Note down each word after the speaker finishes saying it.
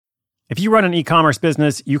If you run an e-commerce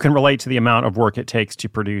business, you can relate to the amount of work it takes to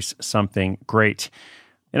produce something great.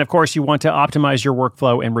 And of course, you want to optimize your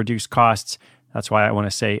workflow and reduce costs. That's why I want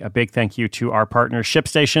to say a big thank you to our partner,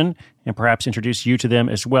 ShipStation, and perhaps introduce you to them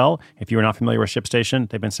as well. If you are not familiar with ShipStation,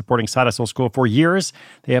 they've been supporting Side Hustle School for years.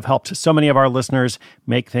 They have helped so many of our listeners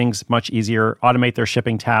make things much easier, automate their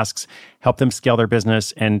shipping tasks, help them scale their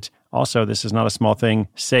business, and also, this is not a small thing,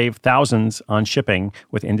 save thousands on shipping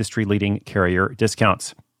with industry-leading carrier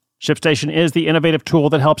discounts. ShipStation is the innovative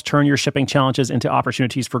tool that helps turn your shipping challenges into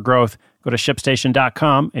opportunities for growth. Go to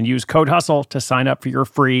ShipStation.com and use code HUSTLE to sign up for your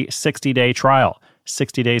free 60-day trial.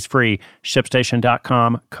 60 days free.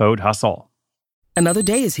 ShipStation.com, code HUSTLE. Another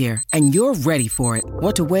day is here, and you're ready for it.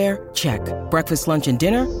 What to wear? Check. Breakfast, lunch, and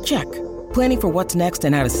dinner? Check. Planning for what's next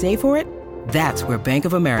and how to save for it? That's where Bank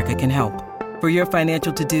of America can help. For your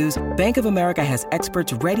financial to-dos, Bank of America has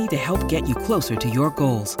experts ready to help get you closer to your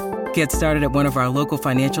goals. Get started at one of our local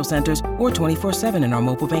financial centers or 24/7 in our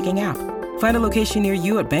mobile banking app. Find a location near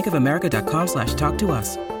you at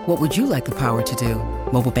bankofamerica.com/talktous. What would you like the power to do?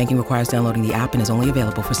 Mobile banking requires downloading the app and is only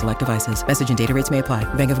available for select devices. Message and data rates may apply.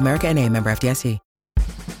 Bank of America N.A., member FDIC.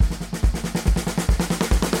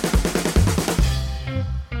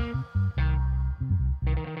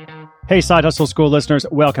 Hey, Side Hustle School listeners,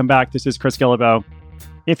 welcome back. This is Chris Guillebeau.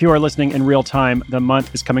 If you are listening in real time, the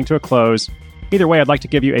month is coming to a close. Either way, I'd like to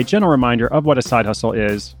give you a general reminder of what a side hustle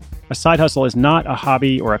is. A side hustle is not a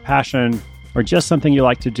hobby or a passion or just something you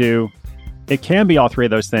like to do. It can be all three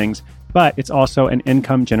of those things, but it's also an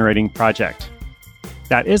income-generating project.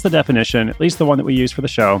 That is the definition, at least the one that we use for the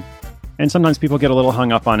show. And sometimes people get a little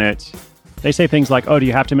hung up on it. They say things like, oh, do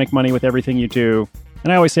you have to make money with everything you do?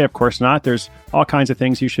 And I always say, of course not. There's all kinds of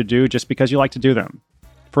things you should do just because you like to do them.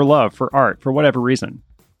 For love, for art, for whatever reason.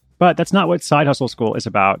 But that's not what Side Hustle School is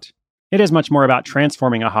about. It is much more about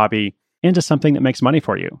transforming a hobby into something that makes money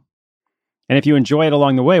for you. And if you enjoy it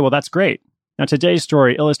along the way, well, that's great. Now, today's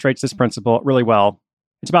story illustrates this principle really well.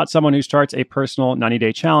 It's about someone who starts a personal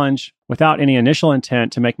 90-day challenge without any initial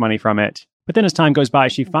intent to make money from it. But then as time goes by,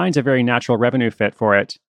 she finds a very natural revenue fit for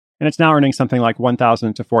it. And it's now earning something like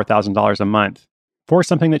 $1,000 to $4,000 a month for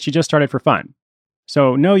something that she just started for fun.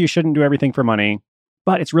 So no, you shouldn't do everything for money,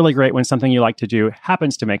 but it's really great when something you like to do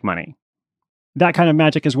happens to make money. That kind of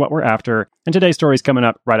magic is what we're after, and today's story is coming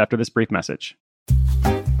up right after this brief message.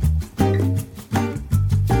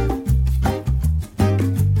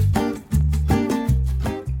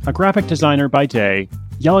 A graphic designer by day,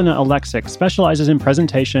 Jelena Aleksic specializes in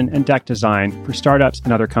presentation and deck design for startups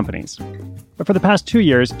and other companies. But for the past 2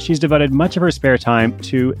 years, she's devoted much of her spare time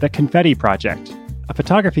to the Confetti Project, a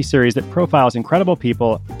photography series that profiles incredible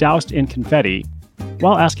people doused in confetti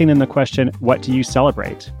while asking them the question, what do you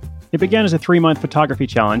celebrate? It began as a 3-month photography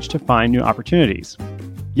challenge to find new opportunities.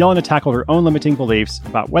 Jelena tackled her own limiting beliefs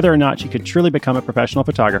about whether or not she could truly become a professional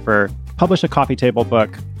photographer, publish a coffee table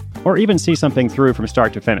book, or even see something through from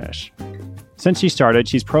start to finish. Since she started,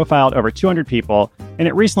 she's profiled over 200 people, and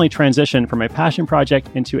it recently transitioned from a passion project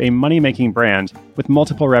into a money-making brand with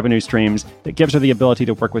multiple revenue streams that gives her the ability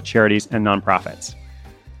to work with charities and nonprofits.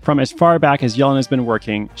 From as far back as Jelena's been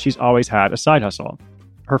working, she's always had a side hustle.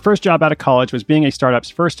 Her first job out of college was being a startup's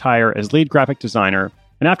first hire as lead graphic designer,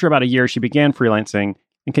 and after about a year, she began freelancing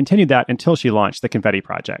and continued that until she launched the Confetti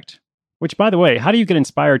Project. Which, by the way, how do you get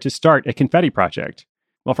inspired to start a Confetti Project?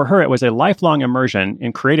 Well, for her, it was a lifelong immersion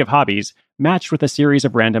in creative hobbies matched with a series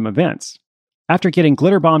of random events. After getting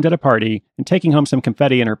glitter bombed at a party and taking home some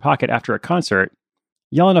confetti in her pocket after a concert,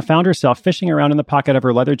 Jelena found herself fishing around in the pocket of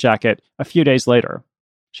her leather jacket a few days later.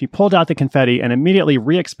 She pulled out the confetti and immediately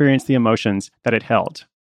re-experienced the emotions that it held.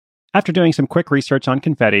 After doing some quick research on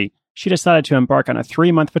confetti, she decided to embark on a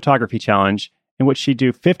 3-month photography challenge in which she'd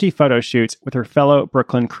do 50 photo shoots with her fellow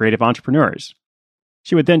Brooklyn creative entrepreneurs.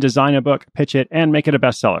 She would then design a book, pitch it, and make it a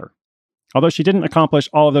bestseller. Although she didn't accomplish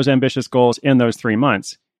all of those ambitious goals in those 3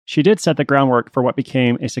 months, she did set the groundwork for what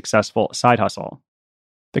became a successful side hustle.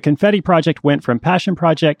 The Confetti Project went from passion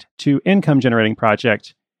project to income-generating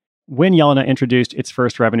project when Jelena introduced its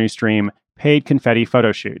first revenue stream, paid confetti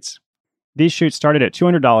photo shoots. These shoots started at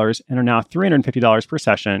 $200 and are now $350 per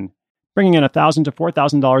session, bringing in $1,000 to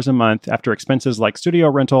 $4,000 a month after expenses like studio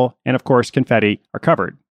rental and, of course, confetti are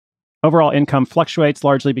covered. Overall income fluctuates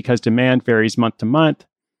largely because demand varies month to month.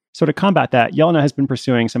 So to combat that, Jelena has been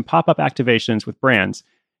pursuing some pop-up activations with brands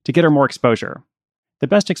to get her more exposure. The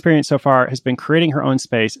best experience so far has been creating her own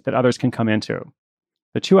space that others can come into.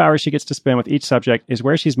 The 2 hours she gets to spend with each subject is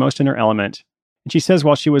where she's most in her element. And she says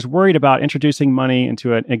while she was worried about introducing money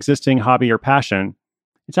into an existing hobby or passion,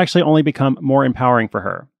 it's actually only become more empowering for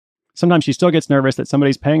her. Sometimes she still gets nervous that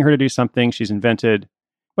somebody's paying her to do something she's invented,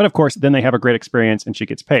 but of course, then they have a great experience and she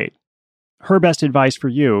gets paid. Her best advice for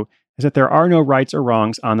you is that there are no rights or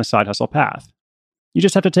wrongs on the side hustle path. You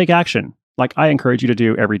just have to take action, like I encourage you to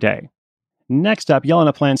do every day. Next up,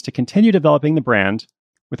 Jelena plans to continue developing the brand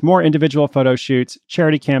with more individual photo shoots,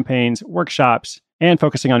 charity campaigns, workshops, and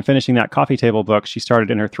focusing on finishing that coffee table book she started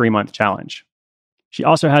in her 3-month challenge. She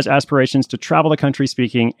also has aspirations to travel the country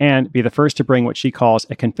speaking and be the first to bring what she calls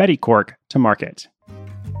a confetti cork to market.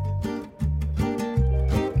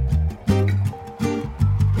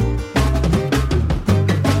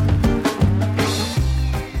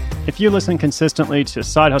 If you listen consistently to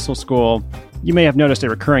Side Hustle School, you may have noticed a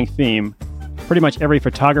recurring theme. Pretty much every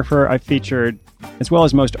photographer I've featured, as well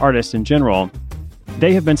as most artists in general,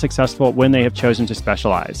 they have been successful when they have chosen to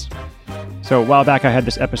specialize. So a while back, I had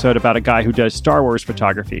this episode about a guy who does Star Wars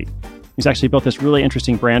photography. He's actually built this really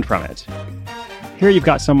interesting brand from it. Here you've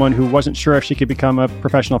got someone who wasn't sure if she could become a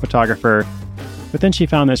professional photographer, but then she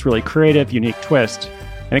found this really creative, unique twist,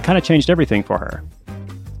 and it kind of changed everything for her.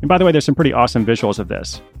 And by the way, there's some pretty awesome visuals of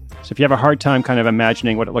this. So if you have a hard time kind of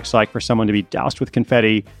imagining what it looks like for someone to be doused with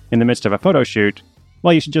confetti in the midst of a photo shoot,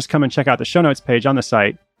 well, you should just come and check out the show notes page on the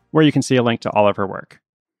site where you can see a link to all of her work.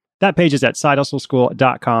 That page is at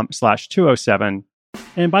sidehustleschool.com/207.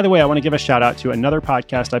 And by the way, I want to give a shout out to another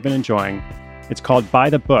podcast I've been enjoying. It's called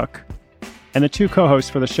By the Book. And the two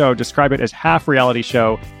co-hosts for the show describe it as half reality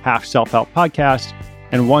show, half self-help podcast,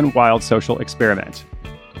 and one wild social experiment.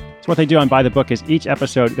 So what they do on By the Book is each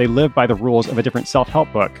episode, they live by the rules of a different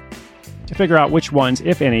self-help book to figure out which ones,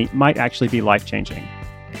 if any, might actually be life-changing.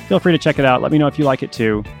 Feel free to check it out. Let me know if you like it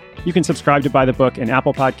too. You can subscribe to By the Book in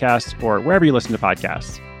Apple Podcasts or wherever you listen to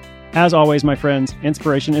podcasts. As always, my friends,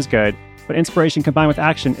 inspiration is good, but inspiration combined with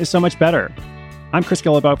action is so much better. I'm Chris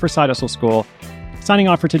Guillebeau for Side Hustle School, signing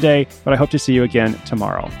off for today, but I hope to see you again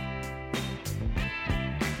tomorrow.